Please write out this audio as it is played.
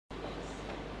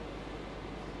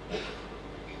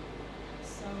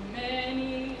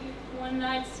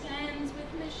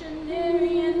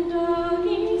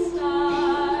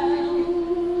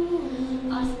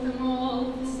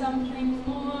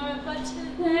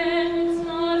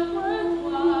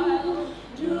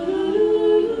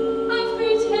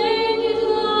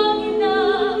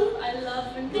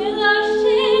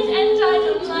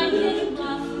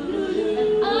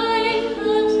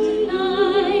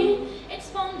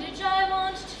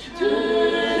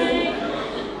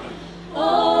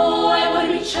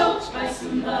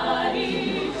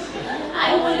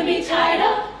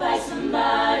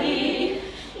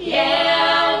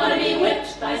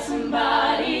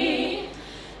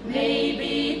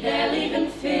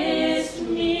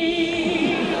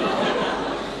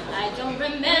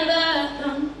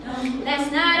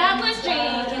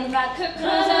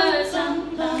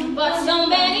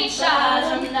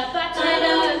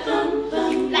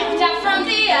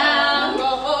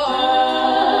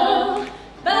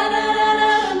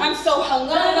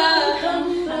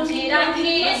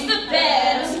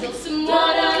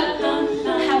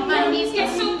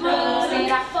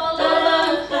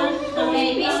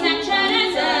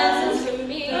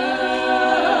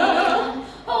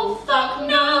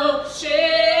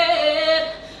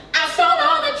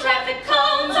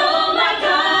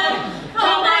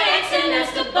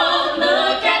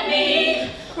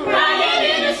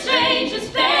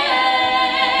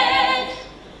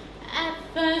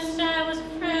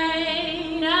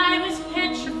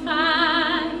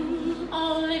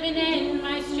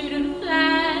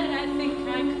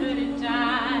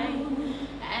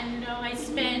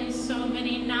spend so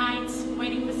many nights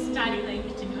waiting for Study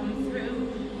Link to come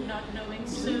through, not knowing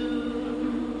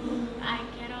soon I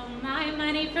get all my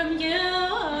money from you.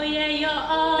 Oh yeah, you're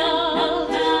old,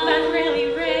 but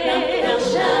really rich.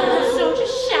 So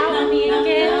just shower me in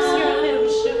gifts. You're a little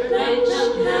sugar bitch. I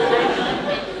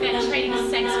admit that trading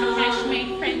sex for cash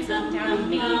made friends look down on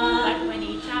me, but when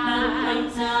he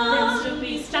dies, they'll still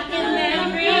be stuck in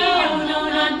memory. Oh no,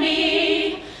 not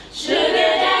me. Sugar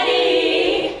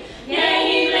daddy, yeah,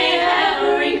 he may have a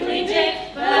wrinkly dick,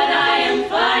 but I am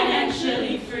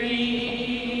financially free.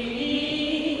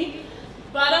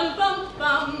 Ba-dum bum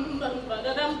bum bum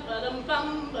ba-da-dum ba-dum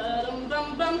bum ba-dum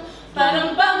bum bum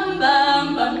ba-dum bum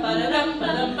bum bum ba-da-dum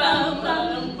ba-dum bum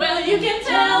bum. Well, you can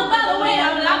tell by the way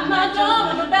I've locked my door.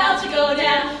 I'm about to go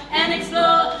down and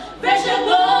explore. Fresher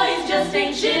boys just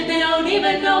ain't shit. They don't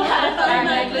even know how to find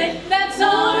my click. That's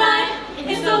alright.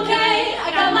 It's okay,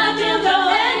 I got my dildo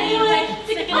anyway.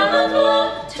 Stick it on the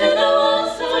floor, to the wall,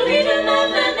 so I read your knife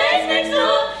and base next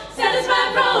door.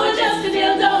 Satisfied pro, just a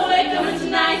dildo. We're coming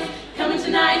tonight, coming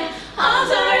tonight. Arms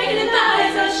are aching and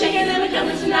thighs are shaking, and we're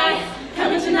coming tonight,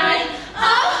 coming tonight. Oh,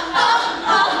 oh,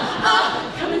 oh,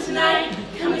 oh, coming tonight,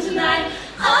 coming tonight.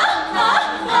 Oh, oh,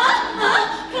 oh, oh,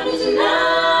 coming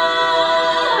tonight.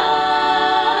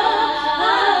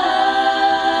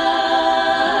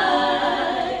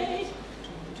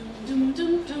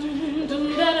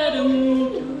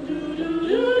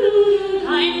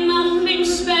 I'm nothing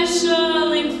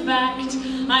special, in fact,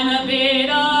 I'm a bit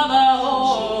of